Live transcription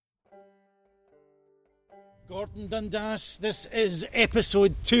Gordon Dundas, this is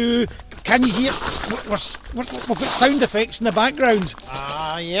episode 2. Can you hear? We've got sound effects in the background.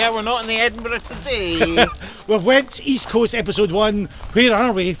 Yeah, we're not in the Edinburgh today. We've went East Coast episode 1. Where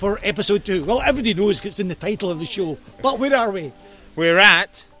are we for episode 2? Well, everybody knows because it's in the title of the show. But where are we? We're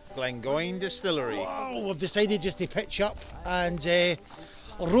at Glengoyne Distillery. Oh, we've decided just to pitch up and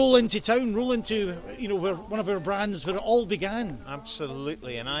roll into town, roll into, where one of our brands where it all began.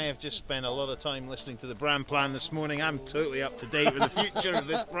 Absolutely, and I have just spent a lot of time listening to the brand plan this morning. I'm totally up to date with the future of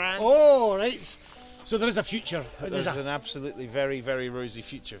this brand. Oh, right. So there is a future. There's an absolutely very, very rosy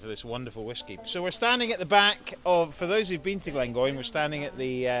future for this wonderful whisky. So we're standing at the back of, for those who've been to Glengoyne, we're standing at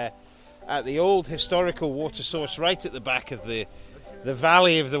the old historical water source right at the back of the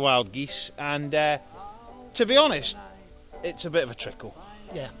Valley of the Wild Geese, and to be honest, it's a bit of a trickle.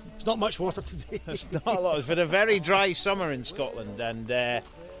 Yeah, it's not much water today. It's not a lot. It's been a very dry summer in Scotland, and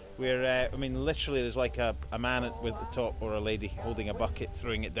literally there's like a man with the top or a lady holding a bucket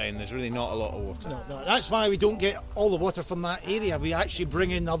throwing it down. There's really not a lot of water. No, that's why we don't get all the water from that area. We actually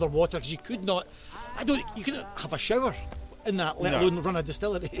bring in other water because you couldn't have a shower in that, let alone run a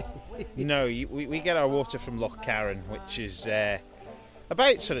distillery. No, we get our water from Loch Carron, which is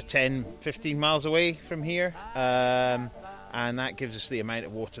about sort of 10, 15 miles away from here. And that gives us the amount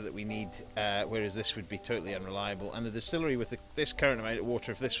of water that we need, whereas this would be totally unreliable. And the distillery, with this current amount of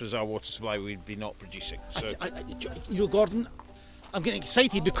water, if this was our water supply, we'd be not producing. So, Gordon, I'm getting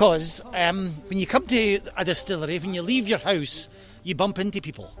excited because when you come to a distillery, when you leave your house, you bump into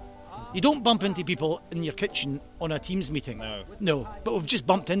people. You don't bump into people in your kitchen on a Teams meeting. No, but we've just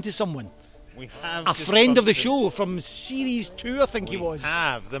bumped into someone. We have a friend of the show from Series 2, I think he was. We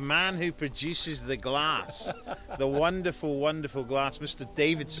have. The man who produces the glass. The wonderful, wonderful glass, Mr.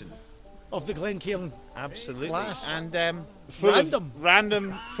 Davidson. Of the Glencairn Absolutely. Glass. And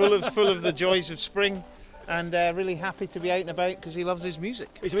random. full of the joys of spring. And really happy to be out and about because he loves his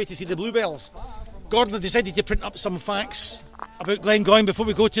music. He's away to see the bluebells. Gordon decided to print up some facts about Glengoyne before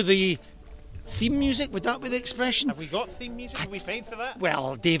we go to the theme music. Would that be the expression? Have we got theme music? Have we paid for that?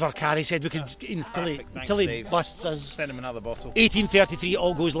 Well, Dave Arcari said we could until he busts us. Send him another bottle. 1833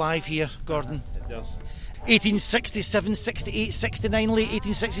 all goes live here, Gordon. It does. 1867, 68, 69, late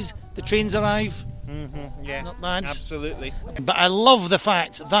 1860s, the trains arrive. Mm-hmm, yeah, not bad. Absolutely. But I love the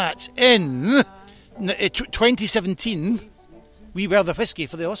fact that in 2017 we were the whisky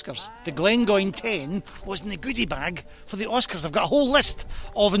for the Oscars. The Glengoyne 10 was in the goodie bag for the Oscars. I've got a whole list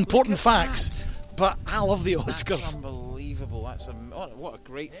of important facts, but I love the Oscars. That's unbelievable. What a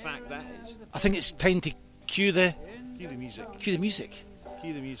great fact that is. I think it's time to cue the music. Cue the music.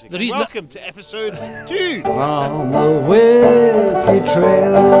 Cue the music. Welcome to episode 2. On the whiskey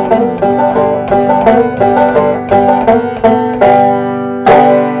trail.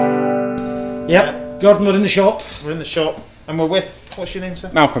 Yep, Gordon, we're in the shop. We're in the shop. And we're with, what's your name, sir?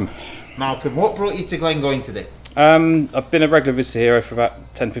 Malcolm. What brought you to Glengoyne today? I've been a regular visitor here for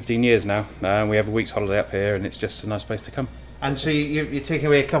about 10-15 years now. We have a week's holiday up here and it's just a nice place to come. And so you're taking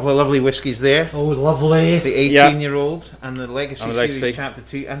away a couple of lovely whiskies there. Oh, lovely. The 18-year-old and the Legacy Legacy Series Chapter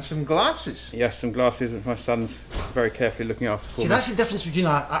 2 and some glasses. Yes, some glasses which my son's very carefully looking after for See, me. that's the difference between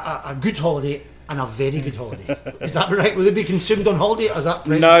a good holiday and a very good holiday. Is that right? Will they be consumed on holiday or is that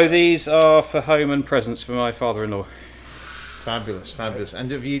presents? No, these are for home and presents for my father-in-law. Fabulous. And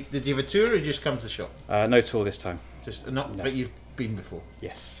did you have a tour or did you just come to the shop? No tour this time. But you've been before?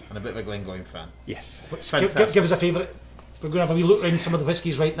 Yes. And a bit of a Glengoyne fan? Yes. Give us a favourite. We're going to have a wee look around some of the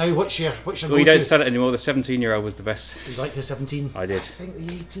whiskies right now. What's your Well, you don't sell it anymore. The 17-year-old was the best. You like the 17? I did. I think the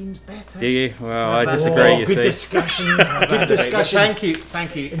 18's better. Do you? Well, I disagree, you good see. Discussion. Good discussion.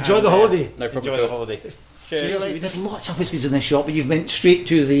 Thank you. Enjoy the holiday. No problem. Enjoy the holiday. Cheers. There's lots of whiskies in this shop, but you've went straight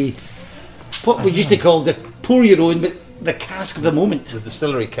to what we used to call the pour your own, but the cask of the moment. The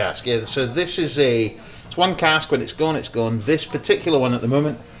distillery cask, yeah. So this is it's one cask. When it's gone, it's gone. This particular one at the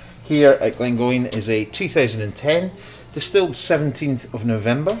moment here at Glengoyne is a 2010, distilled 17th of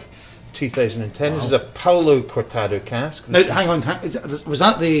November 2010. Wow. This is a Paulo Cortado cask. Now, hang on. Was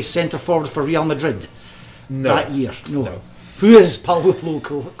that the centre forward for Real Madrid that year? No. Who is Paulo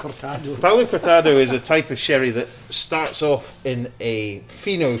Cortado? Paulo Cortado is a type of sherry that starts off in a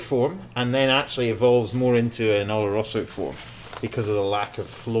Fino form and then actually evolves more into an Oloroso form because of the lack of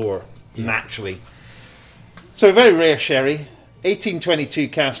floor naturally. So a very rare sherry, 1822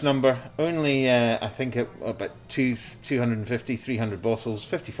 cask number, only I think about 250, 300 bottles,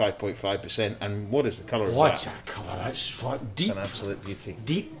 55.5%. And what is the colour of that? What's that colour? That's deep. It's an absolute beauty.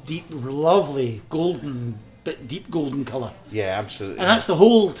 Deep, lovely golden. Bit deep golden colour. Yeah, absolutely. And that's the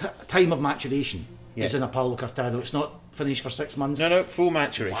whole time of maturation. Is in a Paulo Cortado. It's not finished for 6 months. No, full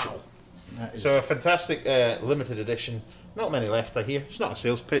maturation. Wow. So a fantastic limited edition. Not many left, I hear. It's not a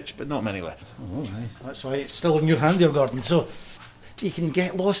sales pitch, but not many left. Oh, right. That's why it's still in your hand there, Gordon. So you can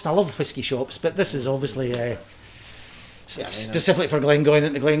get lost. I love whisky shops, but this is obviously specifically for Glengoyne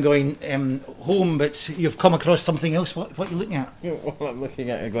at the Glengoyne home. But you've come across something else. What are you looking at? Well, I'm looking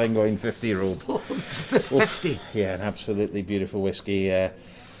at a Glengoyne 50-year-old. 50. Yeah, an absolutely beautiful whiskey.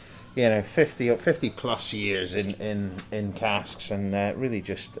 50 plus years in casks, and really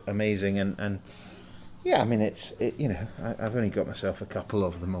just amazing. And yeah, I mean, I've only got myself a couple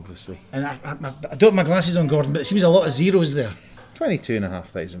of them, obviously. And I don't have my glasses on, Gordon, but it seems a lot of zeros there.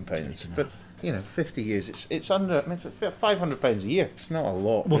 £22,500, but 50 years. It's under. I mean, it's £500 a year. It's not a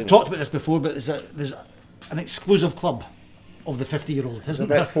lot. We've really. talked about this before, but there's an exclusive club of the 50-year-old, isn't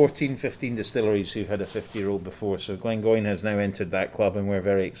there? About 14, 15 distilleries who've had a 50-year-old before, so Glengoyne has now entered that club, and we're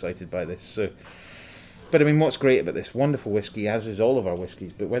very excited by this. But I mean, what's great about this wonderful whiskey, as is all of our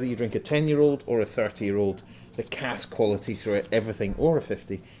whiskies, but whether you drink a 10-year-old or a 30-year-old, the cask quality throughout everything, or a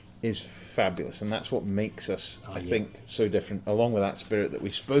 50, is fabulous, and that's what makes us, I think, so different, along with that spirit that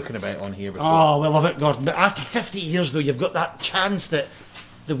we've spoken about on here before. Oh, we love it, Gordon. But after 50 years, though, you've got that chance that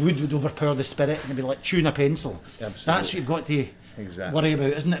the wood would overpower the spirit and it'd be like chewing a pencil. Absolutely. That's what you've got to worry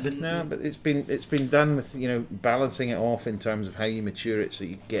about, isn't it? But no, but it's been done with balancing it off in terms of how you mature it, so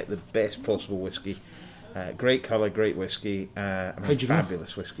you get the best possible whiskey. Great colour, great whiskey.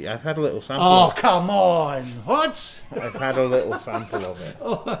 Fabulous whiskey. I've had a little sample. Oh, come on! What? I've had a little sample of it.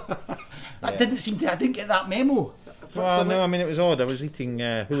 I didn't get that memo. Well, no, I mean, it was odd. I was eating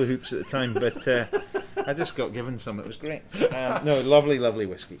hula hoops at the time, but I just got given some. It was great. No, lovely, lovely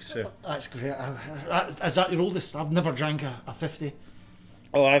whiskey. So that's great. Is that your oldest? I've never drank a 50.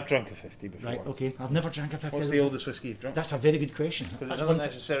 Oh, I've drunk a 50 before. Right, okay. I've never drank a 50. What's the oldest whiskey you've drunk? That's a very good question. Because it doesn't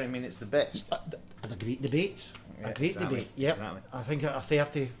necessarily mean it's the best. A great debate. Yeah, Debate. Yep. Exactly. I think a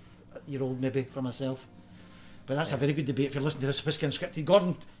 30-year-old maybe for myself. But that's a very good debate if you're listening to this Whisky Unscripted.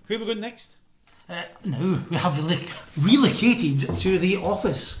 Gordon, where are we going next? Now we have relocated to the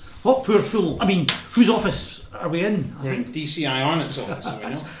office. What poor fool. I mean, whose office are we in? We're in DCI Arnott's office, are we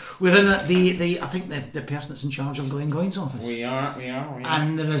not? We're in at the I think the person that's in charge of Glengoyne's office. We are.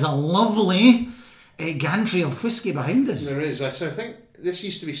 And there is a lovely gantry of whisky behind us. There is. So I think this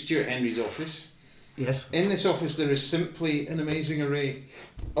used to be Stuart Henry's office. Yes. In this office there is simply an amazing array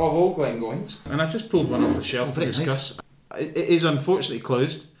of old Glengoynes. And I've just pulled one off the shelf to discuss. Nice. It is unfortunately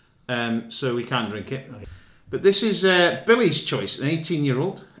closed, so we can't drink it. Okay. But this is Billy's Choice, an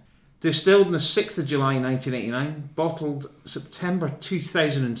 18-year-old. Distilled on the 6th of July 1989, bottled September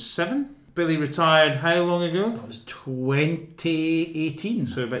 2007. Billy retired how long ago? That was 2018.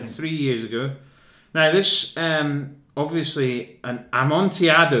 So about 3 years ago. Now this, obviously an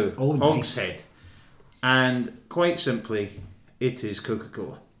Amontillado hogshead. And quite simply, it is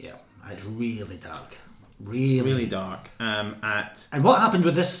Coca-Cola. Yeah, it's really dark. Really dark. And what happened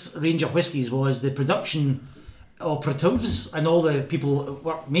with this range of whiskies was the production operatives and all the people who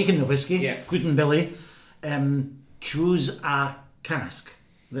were making the whiskey, including Billy, chose a cask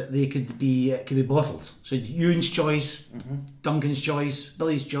that they could be bottled. So Ewan's choice, Duncan's choice,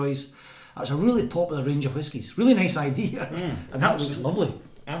 Billy's choice. That was a really popular range of whiskies. Really nice idea, and that looks lovely.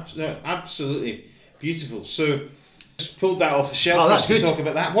 Absolutely beautiful. So just pulled that off the shelf. That's good. Talk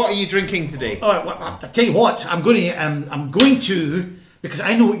about that. What are you drinking today? I tell you what, I'm going to because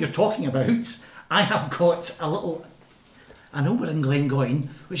I know what you're talking about. I have got a little. I know we're in Glengoyne,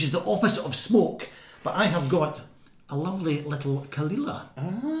 which is the opposite of smoke, but I have got a lovely little Kalila.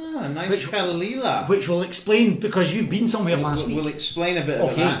 Ah, a nice Kalila. Which will explain, because you've been somewhere last week. We'll explain a bit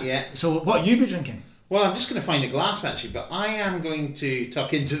about that, yeah. So what are you be drinking? Well, I'm just going to find a glass actually, but I am going to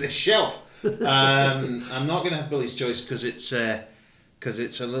tuck into this shelf. I'm not going to have Billy's Choice because it's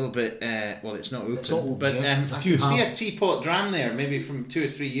a little bit it's not open. It's not open, but yeah. I can see a teapot dram there, maybe from 2 or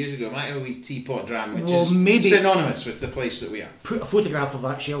 3 years ago. I might have a wee teapot dram, which is maybe synonymous with the place that we are. Put a photograph of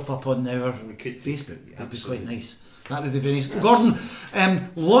that shelf up on our Facebook. That'd be quite nice. That would be very nice. Gordon,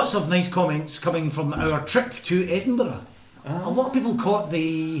 lots of nice comments coming from our trip to Edinburgh. A lot of people caught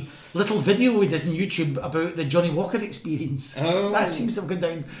the little video we did on YouTube about the Johnny Walker experience. That seems to have gone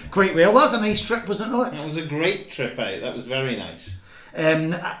down quite well. That was a nice trip, was it not? That was a great trip out. That was very nice.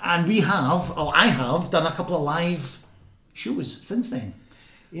 And I have done a couple of live shows since then.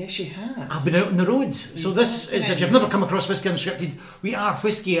 Yes, you have. I've been out on the road. So this is, if you've never come across Whisky Unscripted, we are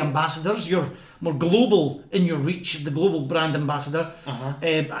whisky ambassadors. You're more global in your reach, the global brand ambassador.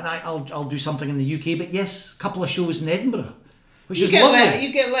 And I'll do something in the UK. But yes, a couple of shows in Edinburgh, which is lovely.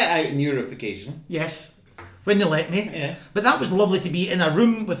 You get let out in Europe occasionally. Yes, when they let me. Yeah. But that was lovely to be in a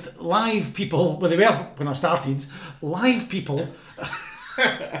room with live people. Well, they were when I started. Live people.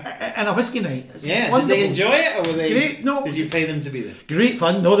 and a whiskey night. Yeah, Wonderful. did they enjoy it, or were they? Great, no. Did you pay them to be there? Great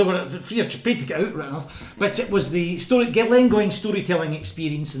fun. No, they were free of paid to get out, right enough. But it was the Glengoyne storytelling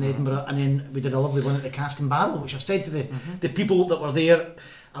experience in Edinburgh, and then we did a lovely one at the Cask and Barrel, which I've said to the people that were there,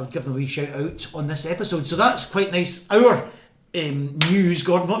 I would give them a wee shout out on this episode. So that's quite nice. Our news,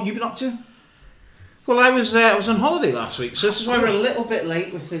 Gordon, what have you been up to? Well, I was on holiday last week, so this is why we're a little bit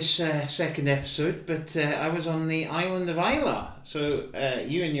late with this second episode. But I was on the island of Islay, so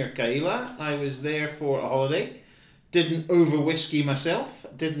you and your Kaila. I was there for a holiday. Didn't over whiskey myself.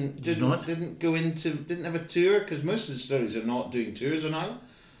 Didn't have a tour because most of the stories are not doing tours on Islay.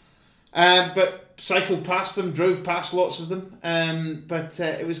 But cycled past them, drove past lots of them. But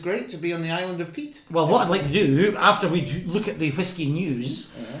it was great to be on the island of Pete. Well, what I'd like to do after we look at the whiskey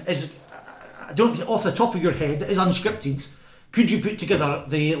news is. I don't think off the top of your head, it is unscripted. Could you put together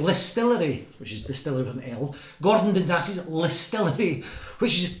the Listillery, which is distillery with an L, Gordon Dundassey's Listillery,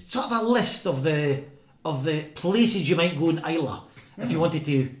 which is sort of a list of the places you might go in Islay if you wanted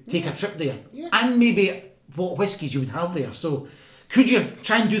to take a trip there, and maybe what whiskies you would have there. So, could you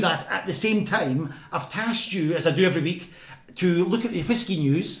try and do that at the same time? I've tasked you, as I do every week, to look at the whiskey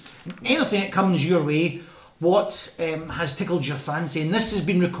news, anything that comes your way. What has tickled your fancy? And this has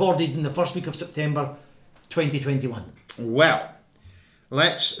been recorded in the first week of September 2021. Well,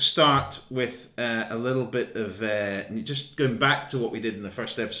 let's start with a little bit of just going back to what we did in the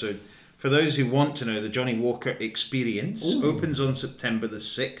first episode. For those who want to know, the Johnnie Walker Experience opens on September the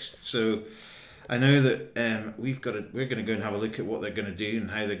 6th. So I know that we're going to go and have a look at what they're going to do and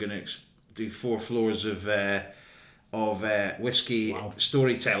how they're going to do 4 floors of whiskey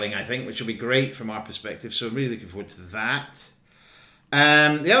storytelling, I think, which will be great from our perspective. So I'm really looking forward to that.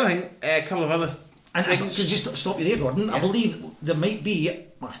 The other thing, a couple of other things. And I could just stop you there, Gordon. Yeah. I believe there might be,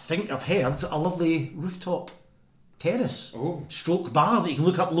 I think I've heard, a lovely rooftop terrace, stroke bar that you can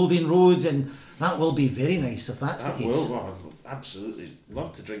look up Lothian Roads, and that will be very nice if that's the case. Well, I'd absolutely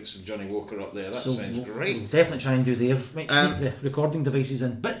love to drink some Johnnie Walker up there. That sounds great. We'll definitely try and do there. Might sneak the recording devices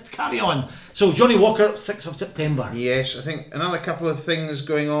in. But carry on. So Johnnie Walker, 6th of September. Yes, I think another couple of things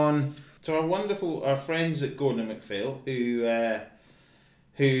going on. So our friends at Gordon and MacPhail,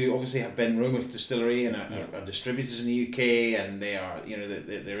 who obviously have Ben Romuth Distillery and are distributors in the UK, and they are,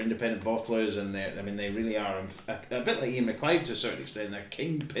 they're independent bottlers, and they really are a bit like Ian MacLeod to a certain extent. They're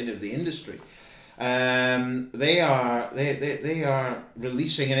kingpin of the industry. They are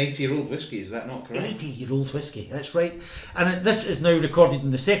releasing an 80-year-old whiskey. Is that not correct? 80-year-old whiskey. That's right. And this is now recorded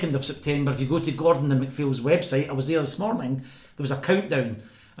on the 2nd of September. If you go to Gordon and MacPhail's website, I was there this morning. There was a countdown,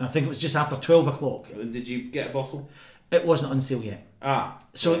 and I think it was just after 12 o'clock. Did you get a bottle? It wasn't on sale yet.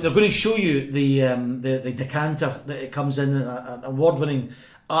 So they're going to show you the decanter that it comes in, an award-winning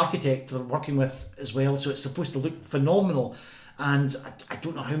architect they're working with as well. So it's supposed to look phenomenal. And I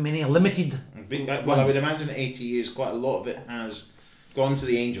don't know how many are limited. Well, I would imagine 80 years, quite a lot of it has gone to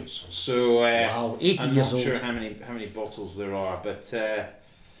the Angels. So 80 I'm years not old. sure how many bottles there are, but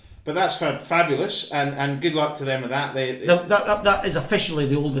that's fabulous, and good luck to them with that. That is officially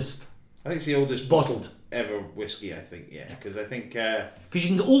the oldest. I think it's the oldest bottled ever whiskey. I think, because I think because you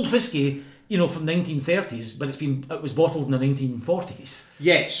can get old whiskey, from 1930s, but it was bottled in the 1940s.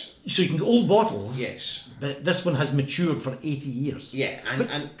 Yes. So you can get old bottles. Yes. But this one has matured for 80 years. Yeah,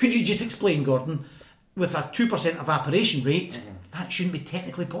 and could you just explain, Gordon, with a 2% evaporation rate, that shouldn't be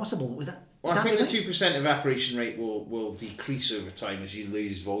technically possible, was that? Well, I think the 2% evaporation rate will decrease over time as you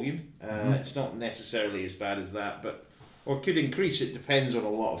lose volume. It's not necessarily as bad as that, or could increase. It depends on a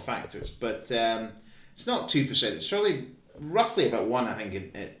lot of factors, but it's not 2%. It's really roughly about 1, I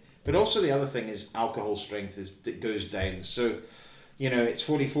think. But also the other thing is alcohol strength goes down. So, it's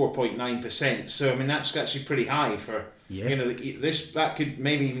 44.9%. So that's actually pretty high for that could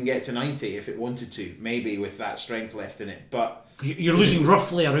maybe even get to 90 if it wanted to, maybe with that strength left in it. But you're losing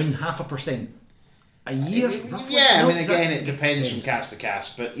roughly around 0.5% a year. Roughly? Yeah, again, it depends from cask to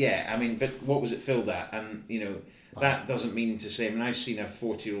cask. But but what was it filled at? And that doesn't mean to say. I've seen a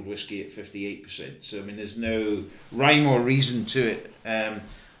 40-year-old whiskey at 58%. So there's no rhyme or reason to it.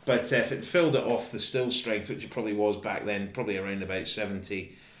 But if it filled it off the still strength, which it probably was back then, probably around about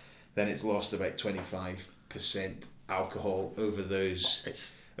 70, then it's lost about 25% alcohol over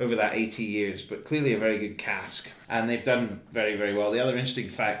that 80 years. But clearly a very good cask, and they've done very, very well. The other interesting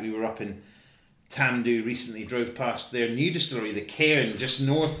fact, we were up in Tamdhu recently, drove past their new distillery, the Cairn, just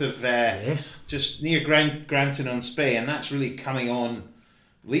north of just near Granton-on-Spey, and that's really coming on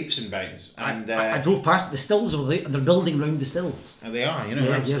leaps and bounds. And I drove past the stills over there, and they're building round the stills. Oh, they are,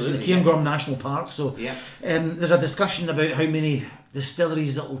 absolutely. Yes, the Cairngorm National Park. So there's a discussion about how many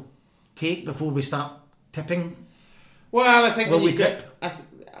distilleries it'll take before we start tipping. Well, I think Will when we you tip?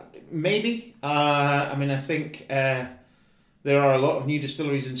 Maybe. I mean, I think there are a lot of new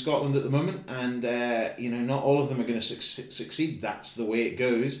distilleries in Scotland at the moment, and not all of them are going to succeed. That's the way it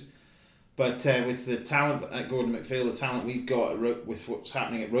goes. But with the talent at Gordon MacPhail, the talent we've got with what's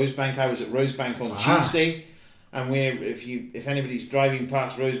happening at Rosebank, I was at Rosebank on Tuesday, and if anybody's driving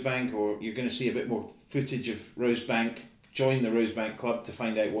past Rosebank, or you're going to see a bit more footage of Rosebank, join the Rosebank Club to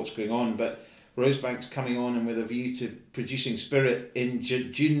find out what's going on. But Rosebank's coming on and with a view to producing spirit in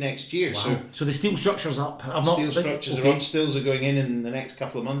June next year. Wow. So the steel structure's up. Structures are on. Stills are going in the next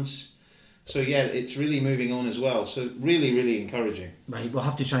couple of months. So yeah, it's really moving on as well. So really, really encouraging. Right, we'll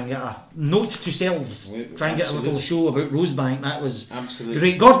have to try and get a note to selves. Try and get a little show about Rosebank. That was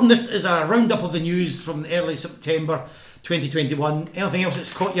great. Gordon, this is a roundup of the news from early September 2021. Anything else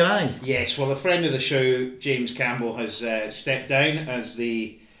that's caught your eye? Yes, well, a friend of the show, James Campbell, has stepped down as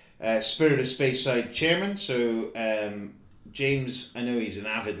the Spirit of Speyside chairman. So James, I know he's an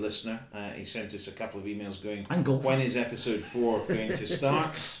avid listener. He sent us a couple of emails going, when is episode 4 going to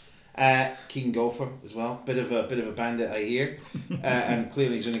start? Keen golfer as well, bit of a bandit, I hear, and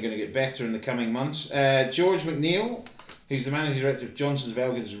clearly he's only going to get better in the coming months. George McNeil, who's the managing director of Johnson's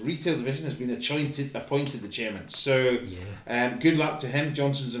Velga's retail division, has been appointed the chairman. So good luck to him.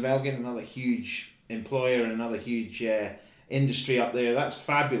 Johnson's and Velgan, another huge employer and another huge industry up there. That's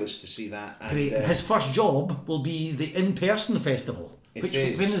fabulous to see that. And, great. His first job will be the in-person festival. When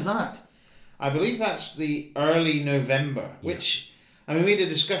is that? I believe that's the early November, which, I mean, we had a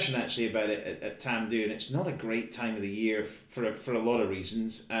discussion actually about it at Tamdhu, and it's not a great time of the year for a lot of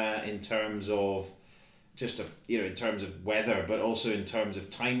reasons, in terms of in terms of weather, but also in terms of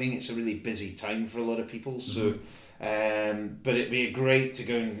timing. It's a really busy time for a lot of people. So, but it'd be great to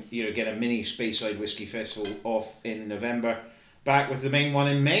go and get a mini Speyside Whisky Festival off in November. Back with the main one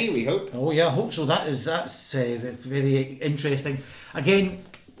in May, we hope. Oh yeah, I hope so. That's very interesting. Again,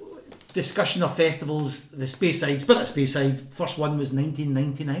 discussion of festivals, the Speyside, Spirit of Speyside, first one was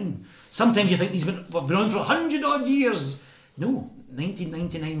 1999. Sometimes you think these have been on for 100 odd years. No,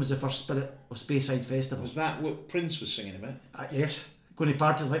 1999 was the first Spirit of Speyside festival. Was that what Prince was singing about? Yes, going to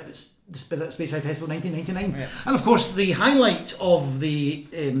part of the Spirit of Speyside Festival 1999. Yeah. And of course the highlight of the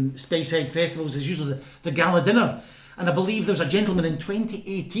Speyside festivals is usually the gala dinner. And I believe there was a gentleman in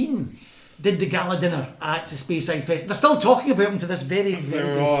 2018 did the gala dinner at the Speyside Festival. They're still talking about him to this very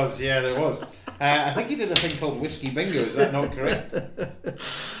There was. I think he did a thing called Whiskey Bingo, is that not correct?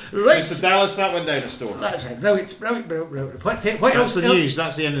 Right. Mr. Dallas, that went down a storm. That's right. Brilliant. What else? The news.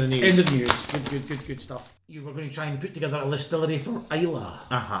 That's the end of the news. End of the news. Good stuff. You were going to try and put together a distillery for Islay.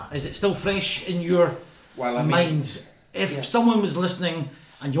 Is it still fresh in your mind? If someone was listening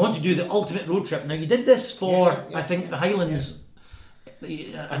and you want to do the ultimate road trip, now you did this for, I think, the Highlands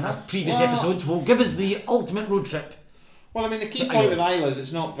in a previous episode. Well, give us the ultimate road trip. Well, I mean, the key point with Islay is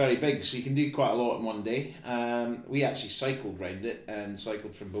it's not very big, so you can do quite a lot in one day. We actually cycled round it and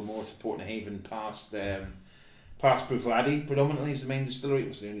cycled from Bowmore to Portnahaven past Bruichladdich, predominantly is the main distillery. It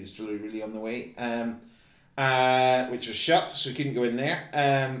was the only distillery really on the way, which was shut, so we couldn't go in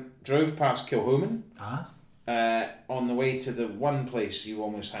there. Drove past Kilchoman. On the way to the one place you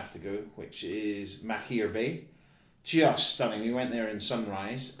almost have to go, which is Machir Bay. Just stunning. We went there in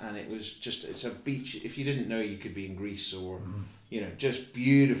sunrise, and it's a beach. If you didn't know, you could be in Greece, or just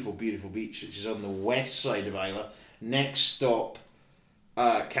beautiful beach, which is on the west side of Islay. Next stop,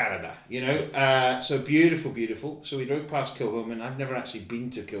 Canada. So beautiful. So we drove past Kilchoman. I've never actually been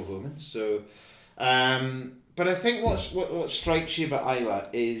to Kilchoman, so but I think what strikes you about Islay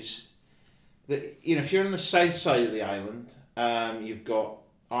is that if you're on the south side of the island, you've got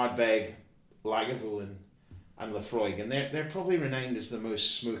Ardbeg, Lagavulin, and Laphroaig, and they're probably renowned as the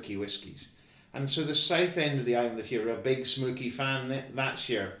most smoky whiskies. And so the south end of the island, if you're a big smoky fan, that's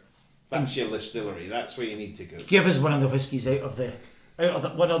your distillery. That's where you need to go. Give us one of the whiskies out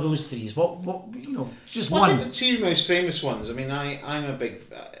of one of those threes. What just one. I think the two most famous ones. I mean, I'm a big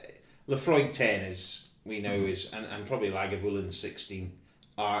Laphroaig 10 is and probably Lagavulin 16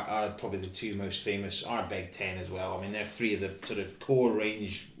 are probably the two most famous. Ardbeg 10 as well. I mean, they're three of the sort of core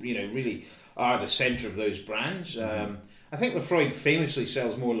range. Really are the centre of those brands. I think Laphroaig famously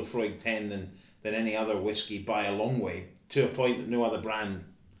sells more Laphroaig 10 than any other whiskey by a long way, to a point that no other brand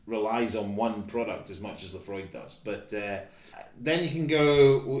relies on one product as much as Laphroaig does. But then you can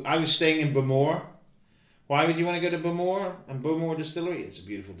go. I was staying in Bowmore. Why would you want to go to Bowmore and Bowmore Distillery? It's a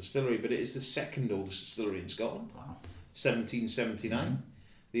beautiful distillery, but it is the second oldest distillery in Scotland. Wow. 1779.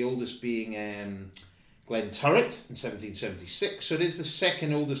 The oldest being Glenturret in 1776, so it is the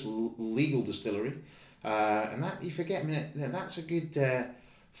second oldest legal distillery, and that you forget. I mean, that's a good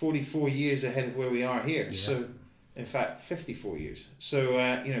 44 years ahead of where we are here. Yeah. So In fact, 54 years. So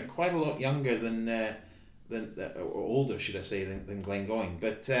quite a lot younger than or older, should I say, than Glengoyne.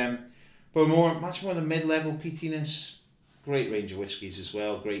 But much more the mid-level peatiness. Great range of whiskies as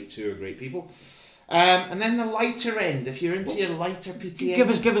well. Great tour, great people. And then the lighter end, if you're into your lighter peaty Give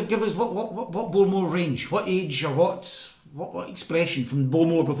us what Bowmore range, what age or what expression from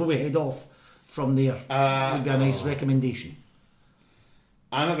Bowmore before we head off from there would be a nice recommendation.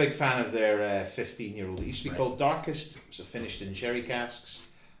 I'm a big fan of their 15-year-old. It used to be called Darkest, so finished in sherry casks.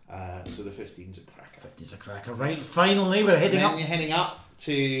 So the 15's a cracker. 15's a cracker. Right, finally we're heading up. Then you're heading up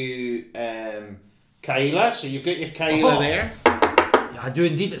to Caila, so you've got your Caila there. I do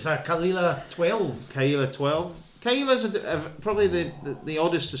indeed. It's a Caila 12. Caila 12. Caila's probably the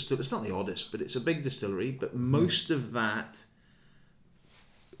oddest distillery. It's not the oddest, but it's a big distillery. But most of that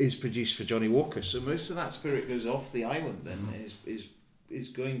is produced for Johnny Walker. So most of that spirit goes off the island and is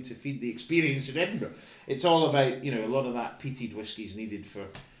going to feed the experience in Edinburgh. It's all about a lot of that peated whiskey is needed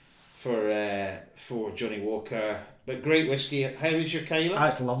for Johnny Walker. But great whiskey. How is your Caila?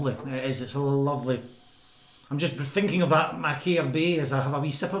 It's lovely. It is. It's a lovely. I'm just thinking of that Macaire Bay as I have a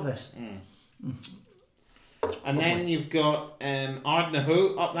wee sip of this. And then you've got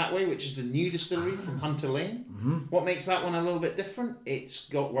Ardnahoe up that way, which is the new distillery from Hunter Lane. What makes that one a little bit different? It's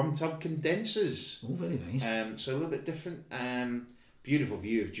got worm tub condensers. Oh, very nice. So a little bit different. Beautiful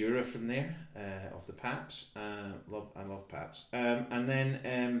view of Jura from there, of the Paps. I love Paps. And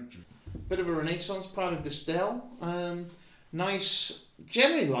then bit of a Renaissance part of Distell. Nice,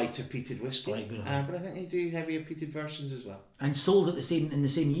 generally lighter peated whiskey, but I think they do heavier peated versions as well. And sold in the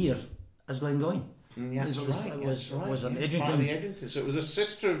same year as Glengoyne. Yeah, that's right. Was an Edrington. Part of the Edrington. So it was a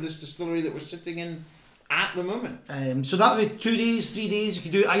sister of this distillery that we're sitting in at the moment. So that would be 2 days, 3 days. You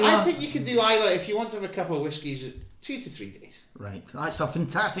could do Islay. I think you could do Islay if you want to have a couple of whiskies. 2 to 3 days. Right, that's a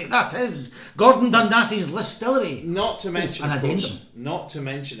fantastic. That is Gordon Dundassy's distillery. Not to mention, an of course,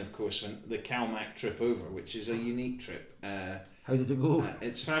 addendum. when the Calmac trip over, which is a unique trip. How did it go?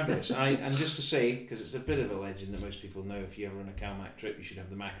 It's fabulous. And just to say, because it's a bit of a legend that most people know, if you ever on a Calmac trip, you should have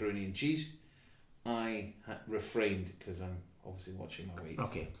the macaroni and cheese. I refrained because I'm obviously watching my weight.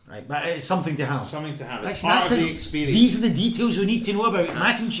 Okay, right, but it's something to have. Something to have. It's that's part of the experience. These are the details we need to know about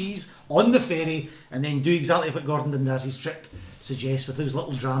mac and cheese on the ferry, and then do exactly what Gordon Dundassy's trip suggests with those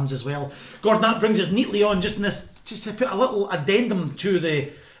little drams as well. Gordon, that brings us neatly on just to put a little addendum to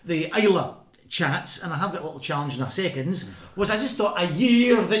the Islay chat, and I have got a little challenge in a second, was I just thought a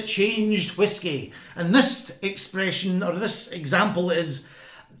year that changed whiskey. And this expression, or this example, is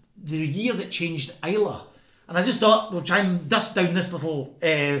the year that changed Islay. And I just thought we'll try and dust down this little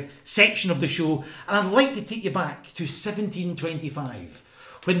section of the show, and I'd like to take you back to 1725,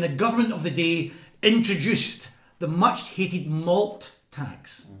 when the government of the day introduced the much hated malt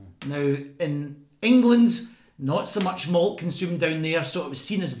tax. Now, in England, not so much malt consumed down there, so it was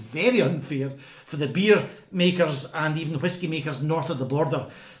seen as very unfair for the beer makers and even whiskey makers north of the border.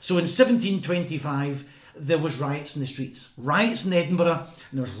 So in 1725, there was riots in the streets. Riots in Edinburgh,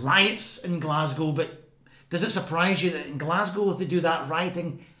 and there was riots in Glasgow, but does it surprise you that in Glasgow they do that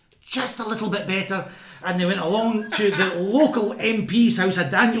rioting just a little bit better? And they went along to the local MP's house, a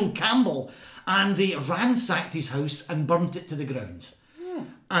Daniel Campbell, and they ransacked his house and burnt it to the ground.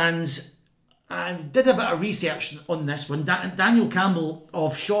 And I did a bit of research on this when Daniel Campbell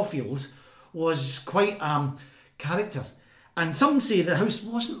of Shawfield was quite a character. And some say the house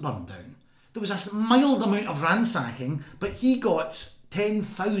wasn't burned down. There was a mild amount of ransacking, but he got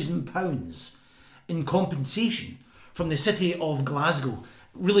 £10,000 in compensation from the city of Glasgow,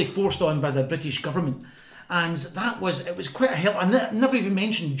 really forced on by the British government. And it was quite a help. I never even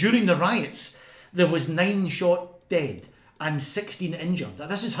mentioned, during the riots, there was 9 shot dead and 16 injured.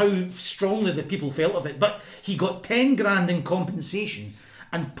 This is how strongly the people felt of it. But he got 10 grand in compensation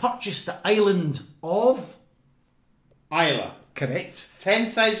and purchased the island of Islay. Correct.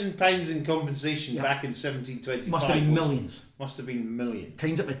 £10,000 in compensation back in 1725. Must have been millions. Must have been millions.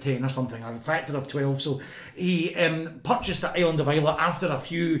 Times it by 10 or something, or a factor of 12. So he purchased the island of Islay after a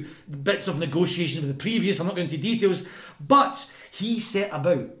few bits of negotiation with the previous. I'm not going into details, but he set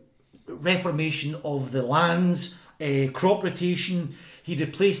about reformation of the lands, crop rotation. He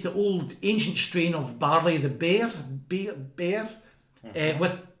replaced the old ancient strain of barley, the bear,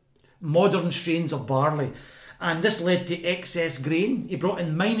 with modern strains of barley. And this led to excess grain. He brought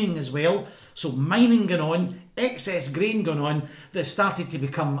in mining as well. So mining going on, excess grain going on, that started to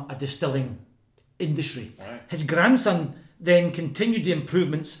become a distilling industry. Right. His grandson then continued the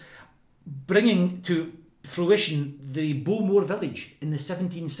improvements, bringing to fruition the Bowmore village in the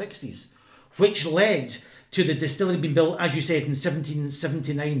 1760s, which led to the distillery being built, as you said, in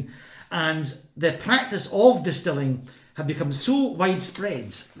 1779. And the practice of distilling had become so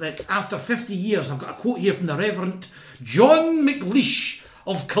widespread that after 50 years, I've got a quote here from the Reverend John McLeish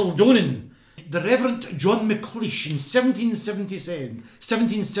of Kildonan. The Reverend John McLeish in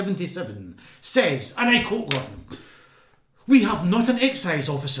 1777 says, and I quote Gordon, "We have not an excise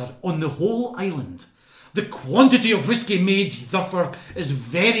officer on the whole island. The quantity of whisky made, therefore, is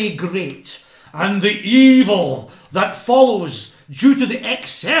very great, and the evil that follows due to the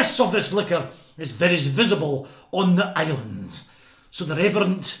excess of this liquor is very visible on the island." So the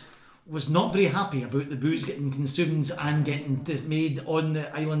Reverend was not very happy about the booze getting consumed and getting made on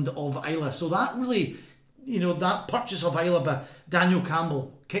the island of Islay. So that really, that purchase of Islay by Daniel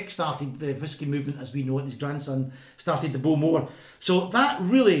Campbell kick-started the whisky movement as we know it. His grandson started the Bowmore. So that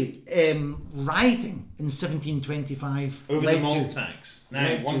really, rioting in 1725 over led the malt to, tax.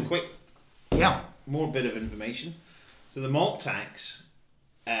 Now, one quick more bit of information. So the malt tax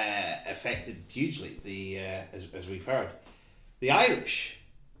affected hugely the as we've heard. The Irish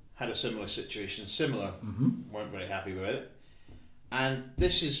had a similar situation, weren't very happy with it, and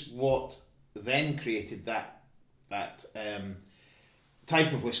this is what then created that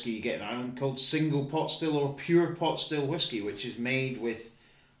type of whiskey you get in Ireland called single pot still or pure pot still whiskey, which is made with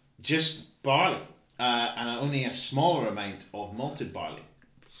just barley and only a smaller amount of malted barley.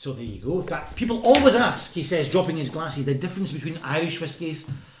 So there you go. That people always ask, he says, dropping his glasses, the difference between Irish whiskies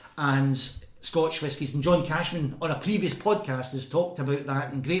and Scotch whiskies, and John Cashman on a previous podcast has talked about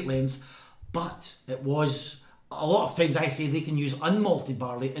that in great length, but it was a lot of times I say they can use unmalted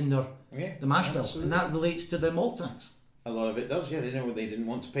barley in the mash bill, and that relates to the malt tax. A lot of it does, they didn't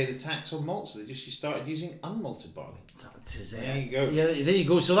want to pay the tax on malt, so they just started using unmalted barley. There you go. Yeah, there you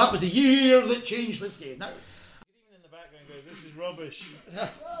go. So that was the year that changed whiskey. Now, even in the background going, this is rubbish.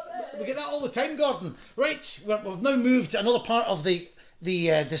 We get that all the time, Gordon. Right, we've now moved to another part of the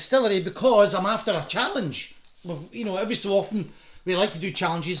distillery because I'm after a challenge. Every so often we like to do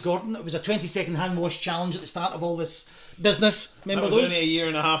challenges, Gordon. It was a 20-second hand wash challenge at the start of all this business. Remember that was those? only a year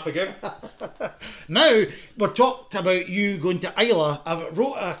and a half ago. Now, we're talked about you going to Islay. I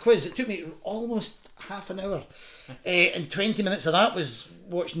wrote a quiz. It took me almost half an hour. And 20 minutes of that was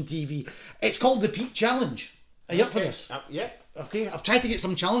watching TV. It's called the Peat Challenge. Are you up for this? Yeah. Okay, I've tried to get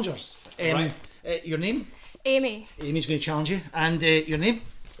some challengers. Right. Your name? Amy. Amy's going to challenge you. And your name?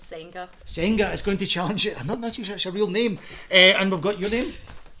 Senga. Senga is going to challenge you. I'm not sure that's a real name. And we've got your name?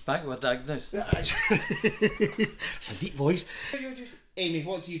 Backward Agnes. It's a deep voice. Amy,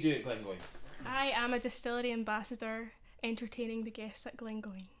 what do you do at Glengoyne? I am a distillery ambassador entertaining the guests at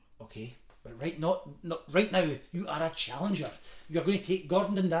Glengoyne. Okay, but right now, you are a challenger. You're going to take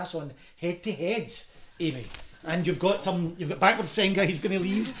Gordon Dundas on head to head, Amy. And you've got backward Senga, he's going to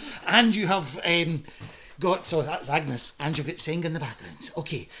leave. And you have so that was Agnes, and you've got Senga in the background.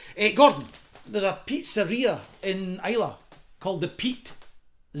 Okay, Gordon, there's a pizzeria in Islay called the Peat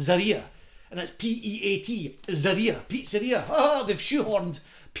Zaria, and it's P-E-A-T, Zaria, Pizzeria. They've shoehorned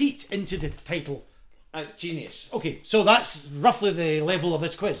Peat into the title. Genius. Okay, so that's roughly the level of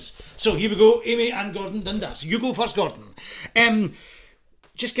this quiz. So here we go, Amy and Gordon Dundas. You go first, Gordon.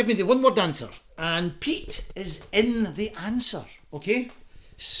 Just give me the one-word answer, and Peat is in the answer, okay?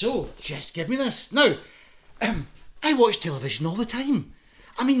 So, just give me this. Now, I watch television all the time.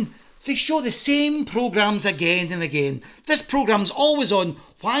 I mean, they show the same programmes again and again. This programme's always on.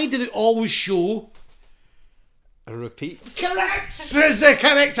 Why do they always show... A repeat. Correct! This is the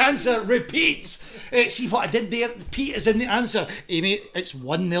correct answer. Repeats. See what I did there? Peat is in the answer. Amy, it's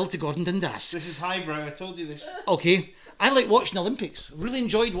 1-0 to Gordon Dundas. This is highbrow, I told you this. Okay. I like watching the Olympics. Really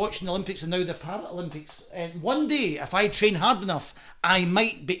enjoyed watching the Olympics and now the Paralympics. And one day, if I train hard enough, I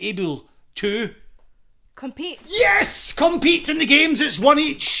might be able to... Compete. Yes! Compete in the games. It's one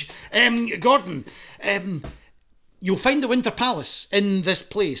each. Gordon, you'll find the Winter Palace in this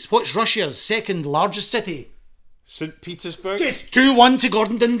place. What's Russia's second largest city? St. Petersburg. Yes, 2-1 to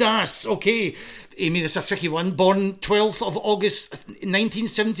Gordon Dundas. Okay, Amy, this is a tricky one. Born 12th of August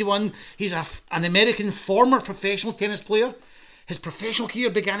 1971, he's an American former professional tennis player. His professional career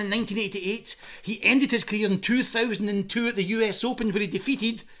began in 1988. He ended his career in 2002 at the US Open, where he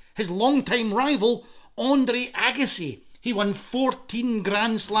defeated his longtime rival, Andre Agassi. He won 14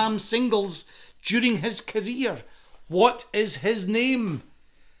 Grand Slam singles during his career. What is his name?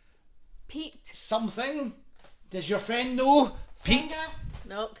 Pete. Something? Does your friend know? Pete?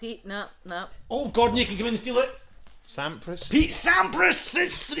 No, Pete, no. Oh, Gordon, you can come in and steal it. Sampras. Pete Sampras,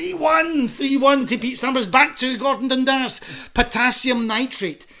 it's 3-1. 3-1 to Pete Sampras. Back to Gordon Dundas. Potassium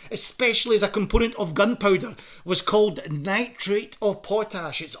nitrate, especially as a component of gunpowder, was called nitrate of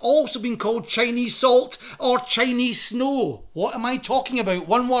potash. It's also been called Chinese salt or Chinese snow. What am I talking about?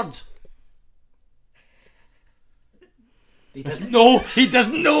 One word. He doesn't know. He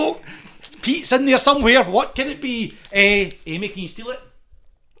doesn't know. Pete's in there somewhere. What can it be? Amy, can you steal it?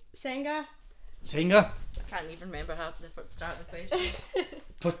 Senga. Senga. I can't even remember half the first start of the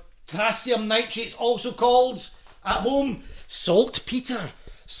question. Potassium nitrate's also called at home saltpeter.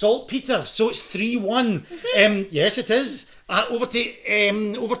 Saltpeter. So it's 3-1. Yes, it is. Over to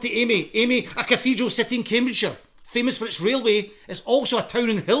Amy. Amy, a cathedral city in Cambridgeshire, famous for its railway. It's also a town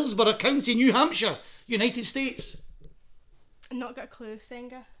in Hillsborough County, New Hampshire, United States. Not got a clue.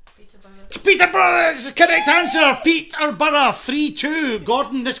 Senga. Peterborough is the correct answer. Peterborough, 3-2.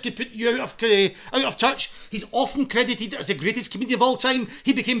 Gordon, this could put you out of touch. He's often credited as the greatest comedian of all time.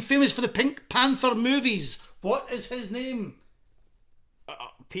 He became famous for the Pink Panther movies. What is his name?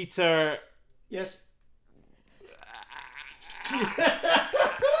 Peter. Yes.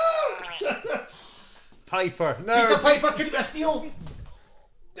 Piper. No. Peter Piper, could it be a steal?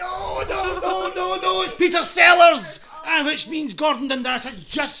 No. It's Peter Sellers. Which means Gordon Dundas has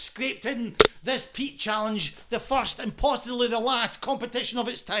just scraped in this Pete Challenge, the first and possibly the last competition of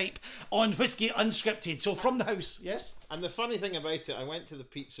its type on Whiskey Unscripted. So from the house, yes? And the funny thing about it, I went to the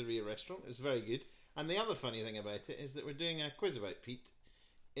pizzeria restaurant. It was very good. And the other funny thing about it is that we're doing a quiz about Pete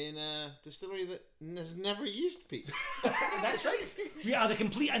in a distillery that has never used Pete. That's right. We are the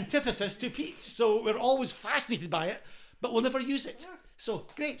complete antithesis to Pete. So we're always fascinated by it, but we'll never use it. So,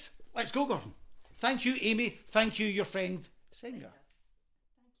 great. Let's go, Gordon. Thank you, Amy. Thank you, your friend, Senga.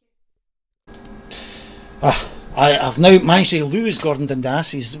 I've now managed to lose Gordon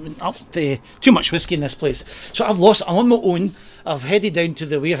Dundas. He's up to too much whiskey in this place. So I'm on my own. I've headed down to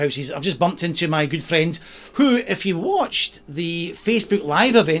the warehouses. I've just bumped into my good friend who, if you watched the Facebook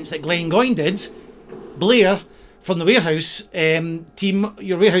Live events that Glenn Goyne did, Blair from the warehouse team,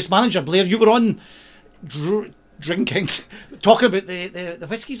 your warehouse manager, Blair, you were on drinking, talking about the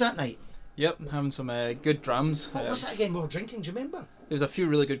whiskies that night. Yep, having some good drams. What was it again we were drinking, do you remember? There was a few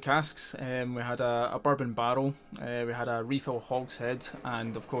really good casks. We had a bourbon barrel, we had a refill hogshead,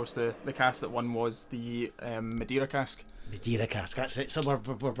 and of course the cask that won was the Madeira cask. Madeira cask, that's it. So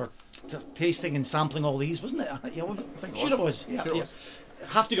we're tasting and sampling all these, wasn't it? Yeah, I think sure it was. Yeah, sure it was.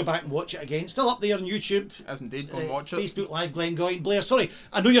 Have to go back and watch it again. Still up there on YouTube. As indeed, go and watch it. Facebook Live, Glenn Goyne. Blair, sorry,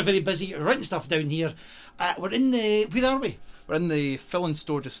 I know you're very busy. You're writing stuff down here. We're in the... Where are we? We're in the filling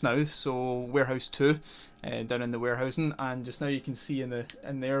store just now, so warehouse 2, down in the warehousing, and just now you can see in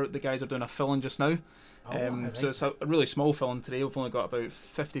there the guys are doing a filling just now. Right. So it's a really small filling today. We've only got about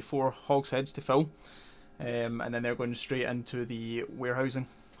 54 hogsheads to fill, and then they're going straight into the warehousing.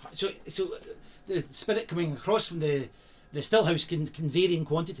 So the spirit coming across from the still house can vary in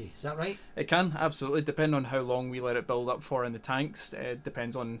quantity, is that right? It can, absolutely, depending on how long we let it build up for in the tanks. It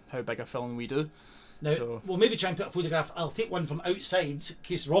depends on how big a filling we do. Now, we'll maybe try and put a photograph. I'll take one from outside in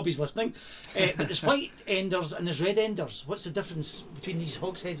case Robbie's listening. But there's white enders and there's red enders. What's the difference between these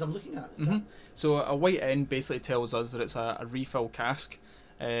hogsheads I'm looking at? So a white end basically tells us that it's a refill cask.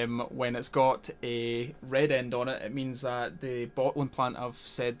 When it's got a red end on it, it means that the bottling plant have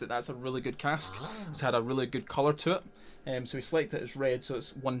said that that's a really good cask. It's had a really good colour to it. So we select it as red, so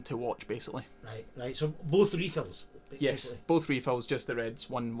it's one to watch basically. Right. So both refills. Yes, basically. Both refills, just the reds.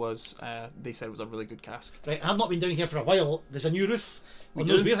 One was, they said was a really good cask. Right, I've not been down here for a while. There's a new roof on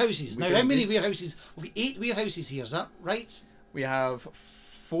those warehouses. Now, how many warehouses? We've got 8 warehouses here, is that right? We have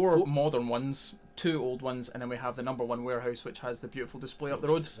 4 modern ones, 2 old ones, and then we have the number 1 warehouse, which has the beautiful display up the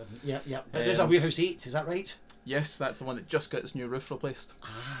road. Yeah. But there's a warehouse 8, is that right? Yes, that's the one that just got its new roof replaced.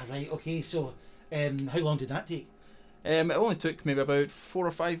 Right, okay, so how long did that take? It only took maybe about 4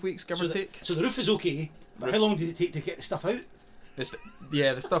 or 5 weeks, give or take. So the roof is okay, but how long did it take to get the stuff out?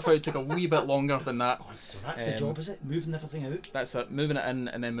 The stuff out took a wee bit longer than that. So that's the job, is it? Moving everything out? That's it, moving it in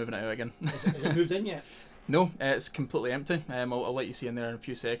and then moving it out again. Is it moved in yet? No, it's completely empty. I'll let you see in there in a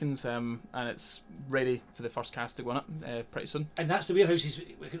few seconds, and it's ready for the first cast to go on it pretty soon. And that's the warehouses.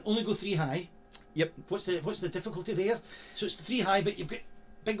 We can only go 3 high. Yep. What's the difficulty there? So it's 3 high, but you've got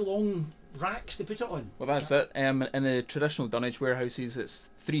big long racks to put it on. Well, that's it. In the traditional dunnage warehouses, it's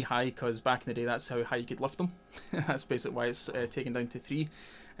 3 high because back in the day that's how high you could lift them. That's basically why it's taken down to 3.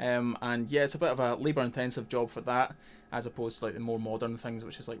 And yeah, it's a bit of a labour-intensive job for that, as opposed to like the more modern things,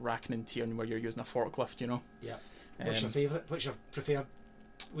 which is like racking and tiering, where you're using a forklift, you know. Yeah. What's your favourite? What's your preferred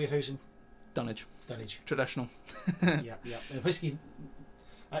warehousing? Dunnage. Traditional. Yeah. The whiskey.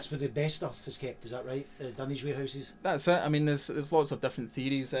 That's where the best stuff is kept, is that right? The dunnage warehouses? That's it. I mean, there's lots of different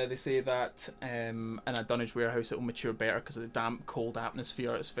theories. They say that in a dunnage warehouse it will mature better because of the damp, cold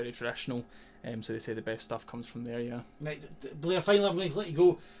atmosphere. It's very traditional. So they say the best stuff comes from there, yeah. Right, Blair, finally I'm going to let you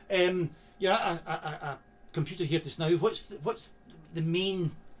go. You're at a computer here just now. What's the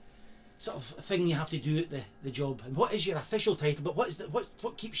main sort of thing you have to do at the job, and what is your official title? But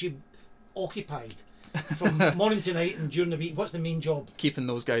what keeps you occupied from morning to night and during the week? What's the main job? Keeping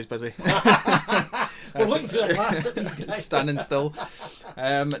those guys busy. We're looking through a glass at these guys. Standing still.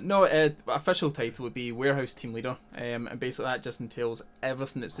 Official title would be warehouse team leader, and basically that just entails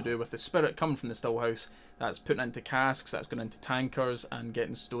everything that's to do with the spirit coming from the still house. That's putting into casks, that's going into tankers, and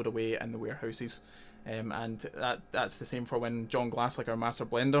getting stowed away in the warehouses. And that's the same for when John Glass, like our master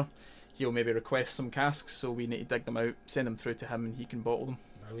blender, he'll maybe request some casks, so we need to dig them out, send them through to him, and he can bottle them.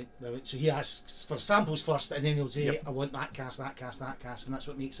 Right. So he asks for samples first, and then he'll say, Yep. I want that cask, and that's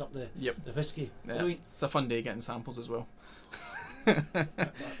what makes up the whiskey. Yeah. It's a fun day getting samples as well.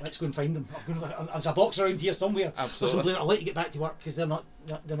 Let's go and find them. There's a box around here somewhere. Absolutely. Listen, Blair, I'll let you get back to work because they're not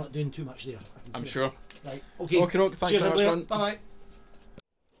doing too much there. I'm sure. Right. Okay. Okey-doke, thanks Cheers, very much, Blair. Gordon. Bye.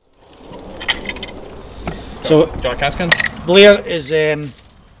 So, do you want a cask in? Blair is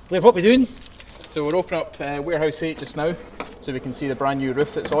Blair. What are we doing? So we're opening up Warehouse 8 just now, so we can see the brand new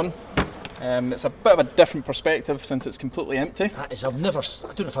roof that's on. It's a bit of a different perspective since it's completely empty. That is, I don't know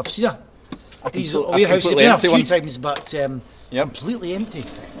if I've seen it. These A warehouses have completely been a empty few one. times, but Yep. completely empty.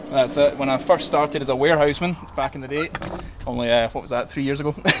 That's it. When I first started as a warehouseman back in the day, only what was that, 3 years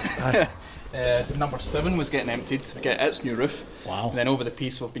ago? Number 7 was getting emptied to get its new roof. Wow. And then over the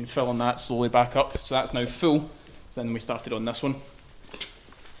piece we've been filling that slowly back up, so that's now full. So then we started on this one.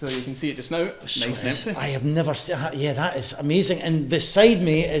 So you can see it just now, nice and empty. I have never seen. Yeah, that is amazing. And beside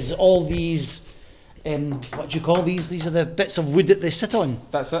me is all these. What do you call these? These are the bits of wood that they sit on.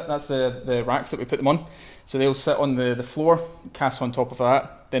 That's it. That's the racks that we put them on. So they'll sit on the floor, casks on top of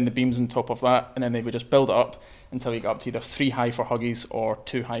that, then the beams on top of that, and then they would just build it up until you get up to either 3 high for huggies or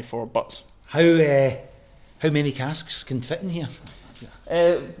 2 high for butts. How many casks can fit in here?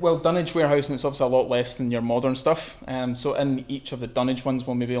 Well, dunnage warehousing, it's obviously a lot less than your modern stuff. So in each of the dunnage ones,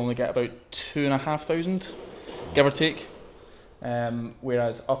 we'll maybe only get about 2,500, give or take.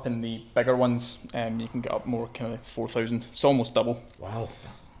 Whereas up in the bigger ones, you can get up more, kind of 4,000. It's almost double. Wow.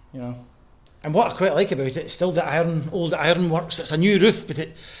 You know. And what I quite like about it, it's still the old iron works. It's a new roof, but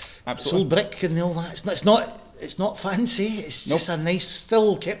it's Absolutely. old brick and all that. It's not fancy. It's Nope. just a nice,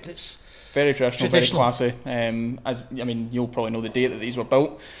 still kept. It's Very traditional, Traditional. very classy. You'll probably know the date that these were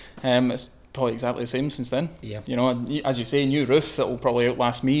built. It's probably exactly the same since then. Yeah. You know, and as you say, new roof that will probably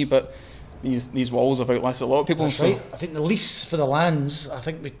outlast me, but these walls have outlasted a lot of people. That's so right. I think the lease for the lands, I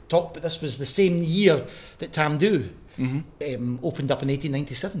think we talked, but this was the same year that Tamdhu opened up in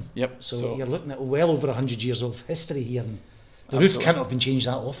 1897. Yep. So you're looking at well over 100 years of history here. And the roof Absolutely. can't have been changed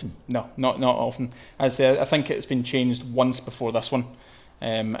that often. No, not often. I'd say I think it's been changed once before this one,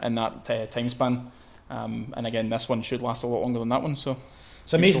 in that time span. And again, this one should last a lot longer than that one. So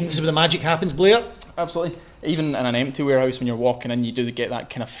It's amazing. This is where the magic happens, Blair. absolutely. Even in an empty warehouse, when you're walking in, you do get that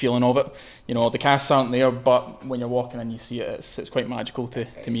kind of feeling of it. You know, the casks aren't there, but when you're walking in, you see it. It's quite magical to me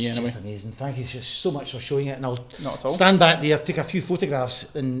It's anyway. just amazing. Thank you just so much for showing it. And I'll Not at all. stand back there, take a few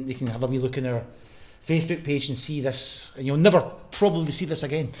photographs, and you can have a wee look in our Facebook page and see this. And you'll never probably see this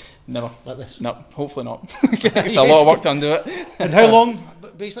again Never. like this. No, hopefully not. It's a lot of work to undo it. And how long,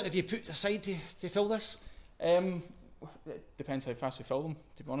 basically, have you put aside to fill this? It depends how fast we fill them,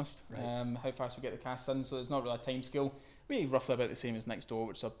 to be honest. Right. How fast we get the casks in, so it's not really a time scale. We're roughly about the same as next door,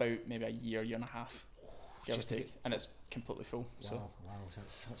 which is about maybe a year and a half, give or just to take, get- and it's completely full. So Wow,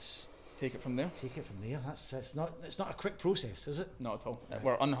 that's take it from there. take it from there. It's not a quick process, is it? Not at all. Right.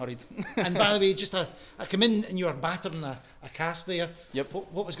 We're unhurried. And by the way, just I come in and you were battering a cask there. Yep.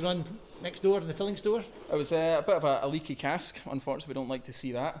 What was going on next door in the filling store? It was a bit of a leaky cask. Unfortunately, we don't like to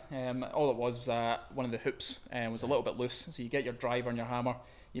see that. All it was one of the hoops was a little bit loose. So you get your driver and your hammer,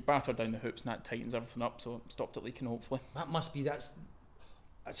 you batter down the hoops, and that tightens everything up, so it stopped it leaking. Hopefully. That's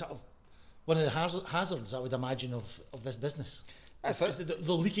sort of one of the hazards I would imagine of this business. That's Is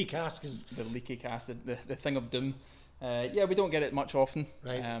the leaky cask is The leaky cask, the thing of doom. Yeah, we don't get it much often.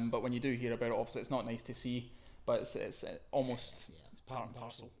 Right. But when you do hear about it, obviously it's not nice to see. But it's almost part and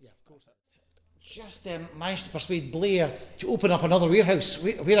parcel. Yeah, of course. Just managed to persuade Blair to open up another warehouse.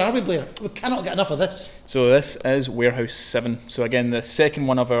 Where are we, Blair? We cannot get enough of this. So this is Warehouse 7. So again, the second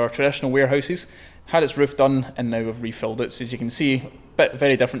one of our traditional warehouses. Had its roof done and now we've refilled it. So as you can see,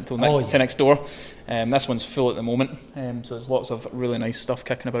 very different to next door. This one's full at the moment. So there's lots of really nice stuff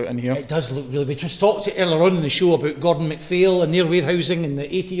kicking about in here. It does look really. We just talked earlier on in the show about Gordon MacPhail and their warehousing and the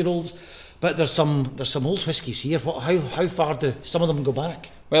 80-year-olds. But there's some old whiskies here. How far do some of them go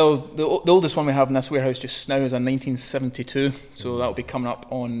back? Well, the oldest one we have in this warehouse just now is a 1972. So that'll be coming up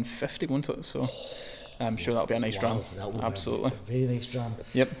on 50, won't it? So I'm sure that'll be a nice dram. That will Absolutely. be a very nice dram.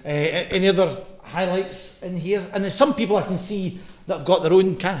 Yep. Any other highlights in here? And there's some people I can see that have got their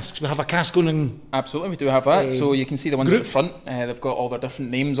own casks. We have a cask owning. Absolutely, we do have that. So you can see the ones group. at the front. They've got all their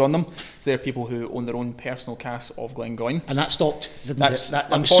different names on them. So they're people who own their own personal casks of Glengoyne. And that stopped, didn't That's- it? That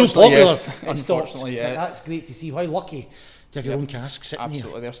was so unfortunately, popular. yes. It stopped. Unfortunately, yeah. But that's great to see. How lucky to have your own cask sitting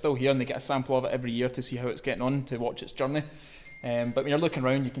Absolutely, here. they're still here and they get a sample of it every year to see how it's getting on, to watch its journey. But when you're looking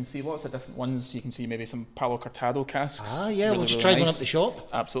around, you can see lots of different ones. You can see maybe some Palo Cortado casks. Ah, yeah, Really, we'll just really try one nice. up the shop.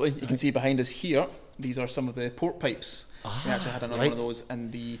 Absolutely. You can see behind us here, these are some of the port pipes. We actually had another right. one of those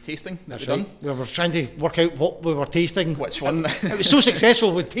in the tasting that That's we right. done. We were trying to work out what we were tasting. Which one? It was so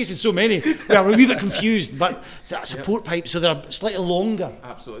successful. We tasted so many. We were a wee bit confused, but that's a port pipe, so they're slightly longer.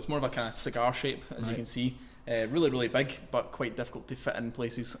 Absolutely. It's more of a kind of cigar shape, as you can see. Really, really big, but quite difficult to fit in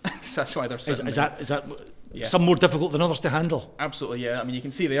places. So that's why they're sitting Is there. that Yeah. some more difficult than others to handle? Absolutely, yeah. I mean, you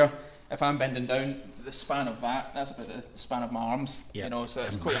can see there, if I'm bending down, the span of that's about the span of my arms. Yeah. You know, so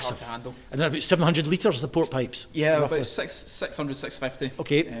it's quite Massive. hard to handle. And they're about 700 litres, the port pipes. Yeah, roughly. about 600, 650.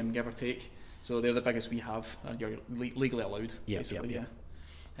 Okay. Give or take. So they're the biggest we have, and you're legally allowed, Yep, basically. yep,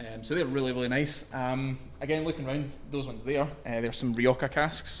 Yeah. So they're really, really nice. Again, looking around, those ones there, there's some Rioja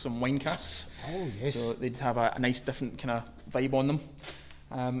casks, some wine casks. Oh, yes. So they'd have a nice different kind of vibe on them.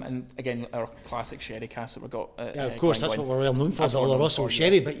 And again, our classic sherry cask that we've got. Yeah, of course, that's what we're well known for, That's the what we're known Oloroso for,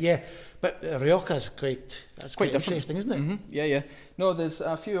 sherry. But Rioja's quite quite different. interesting, isn't it? Hmm. Yeah, yeah. No, there's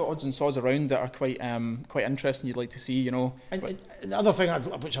a few odds and saws around that are quite interesting. You'd like to see, you know. And the other thing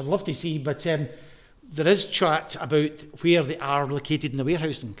which I'd love to see, but there is chat about where they are located in the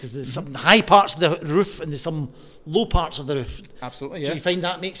warehousing, because there's some high parts of the roof and there's some low parts of the roof. Absolutely, Do yeah. you find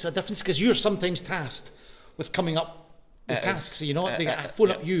that makes a difference? Because you're sometimes tasked with coming up with It casks, is. so you know they phone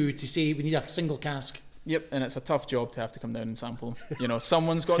yeah. up you to say we need a single cask. Yep, and it's a tough job to have to come down and sample them. You know,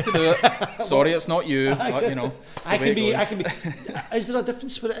 someone's got to do it. Sorry, it's not you. But, you know, I the way can it be. goes. Is there a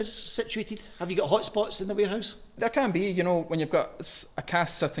difference where it is situated? Have you got hot spots in the warehouse? There can be, you know, when you've got a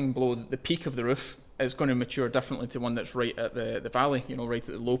cask sitting below the peak of the roof, it's going to mature differently to one that's right at the valley, you know, right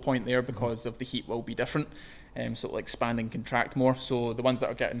at the low point there, because of the heat will be different. So it'll expand and contract more. So the ones that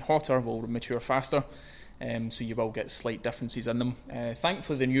are getting hotter will mature faster. So you will get slight differences in them.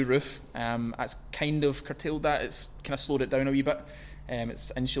 Thankfully, the new roof, that's kind of curtailed that. It's kind of slowed it down a wee bit.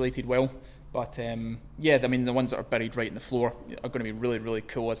 It's insulated well. But yeah, I mean, the ones that are buried right in the floor are going to be really, really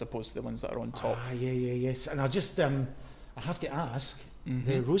cool as opposed to the ones that are on top. Yes. And I just, I have to ask,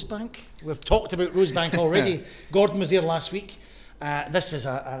 the Rosebank. We've talked about Rosebank already. Gordon was here last week. This is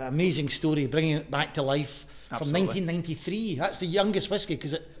an amazing story, bringing it back to life from Absolutely. 1993. That's the youngest whiskey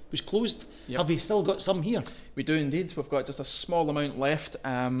because it was closed. Yep. Have you still got some here? We do indeed. We've got just a small amount left.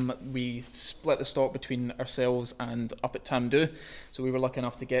 We split the stock between ourselves and up at Tamdhu, so we were lucky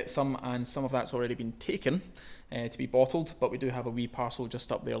enough to get some, and some of that's already been taken to be bottled, but we do have a wee parcel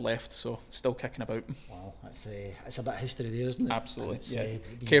just up there left, so still kicking about. Wow, that's a bit of history there, isn't it? Absolutely, And it's,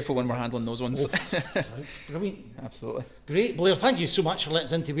 yeah. Careful when we're handling those ones. Right, brilliant. Absolutely. Great, Blair, thank you so much for letting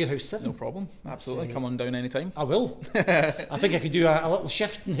us into Warehouse 7. No problem. Absolutely. Come on down anytime. I will. I think I could do a little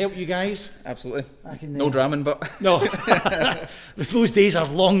shift and help you guys. Absolutely. I can, No dramming, but No, those days are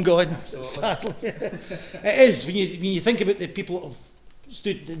long gone, sadly. It is, when you think about the people that have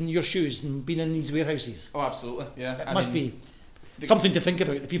stood in your shoes and been in these warehouses. oh, absolutely. Yeah. It must be something to think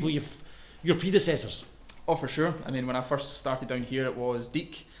about, the people your predecessors. Oh, for sure. I mean, when I first started down here, it was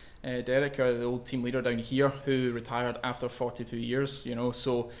Deke, Derek, the old team leader down here, who retired after 42 years, you know,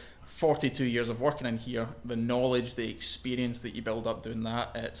 so 42 years of working in here, the knowledge, the experience that you build up doing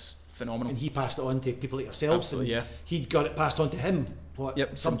that, it's phenomenal. And he passed it on to people like yourself. Absolutely, and yeah. He'd got it passed on to him. Yep,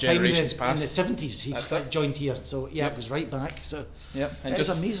 from sometime in generations the past. 70s he's That's it. joined here. So yeah, Yep. it was right back. So Yep. And it's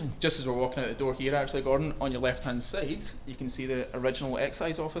just, amazing. Just as we're walking out the door here, actually, Gordon, on your left-hand side, you can see the original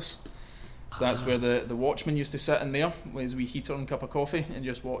excise office. So that's where the watchman used to sit in there with his wee heater and cup of coffee and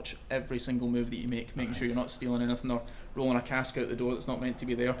just watch every single move that you make, making sure you're not stealing anything or rolling a cask out the door that's not meant to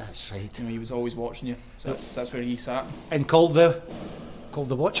be there. That's right. You know, he was always watching you. So that's where he sat. And called the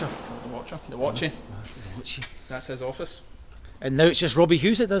Watcher. The watcher, the watchy. Watchy. That's his office. And now it's just Robbie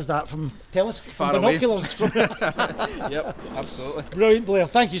Hughes that does that from Far away. binoculars. Yep, absolutely. Brilliant, Blair.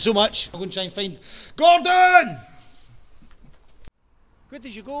 Thank you so much. I'm going to try and find Gordon! Where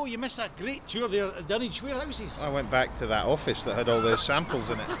did you go? You missed that great tour there at the Dunwich warehouses. I went back to that office that had all those samples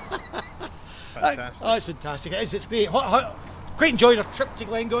in it. Fantastic. Oh, it's fantastic. It is. It's great. Quite enjoyed our trip to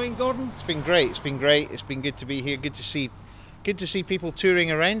Glengoyne, Gordon. It's been great. It's been great. It's been good to be here. Good to see people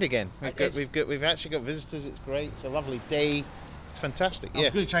touring around again. We've actually got visitors. It's great. It's a lovely day. It's fantastic. I was Yeah.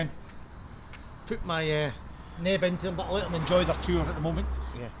 going to try and put my neb into them, but I'll let them enjoy their tour at the moment.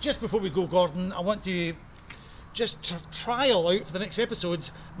 Yeah. Just before we go, Gordon, I want to just trial out for the next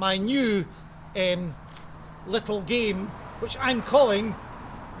episodes my new little game which I'm calling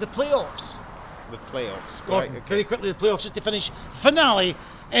the playoffs. The playoffs. Gordon, Right, okay. very quickly, the playoffs just to finish. Finale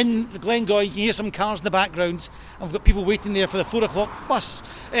in the Glengoyne. You can hear some cars in the background. And we've got people waiting there for the 4 o'clock bus.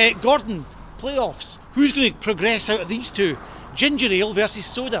 Gordon, playoffs. Who's going to progress out of these two? Ginger ale versus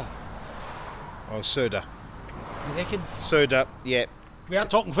soda. Oh, soda. You reckon? Soda, yeah. We are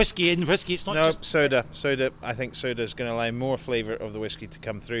talking whiskey in whiskey. It's not No, just soda. Soda. I think soda is going to allow more flavour of the whiskey to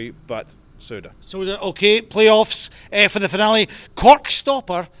come through, but soda. soda. Okay, playoffs for the finale. Cork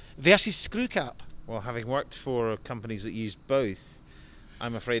stopper versus screw cap. Well, having worked for companies that use both,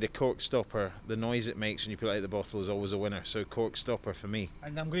 I'm afraid a cork stopper, the noise it makes when you pull it out of the bottle is always a winner. So cork stopper for me.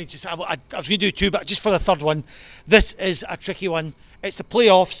 And I'm going to just, I was going to do two, but just for the third one, this is a tricky one. It's the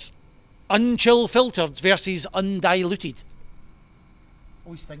playoffs, unchill filtered versus undiluted.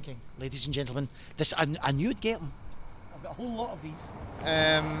 Always thinking, ladies and gentlemen, this I knew I'd get them. I've got a whole lot of these.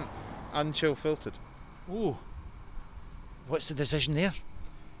 Unchill filtered. Ooh. What's the decision there?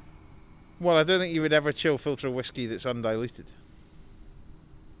 Well, I don't think you would ever chill filter a whiskey that's undiluted.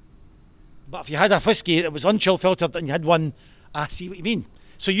 But if you had a whiskey that was unchill filtered and you had one, I see what you mean.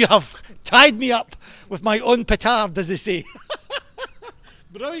 So you have tied me up with my own petard, as they say.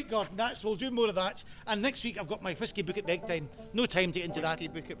 Brilliant, Gordon. We'll do more of that. And next week I've got my whiskey book at bedtime. No time to get into Whiskey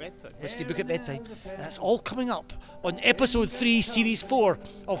that. book at bedtime. Whiskey book at bedtime. That's all coming up on episode 3, series 4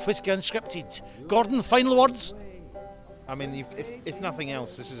 of Whiskey Unscripted. Gordon, final words? I mean, if nothing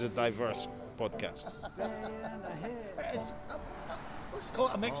else, this is a diverse podcast. Let's call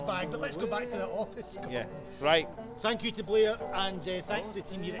it a mixed bag, but let's go back to the office. Yeah, right. Thank you to Blair and thanks to the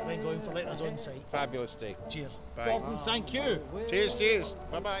team here at Glengoyne for letting us on site. Fabulous day. Cheers. Bye. Gordon, thank you. Cheers.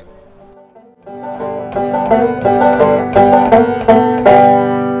 Bye-bye.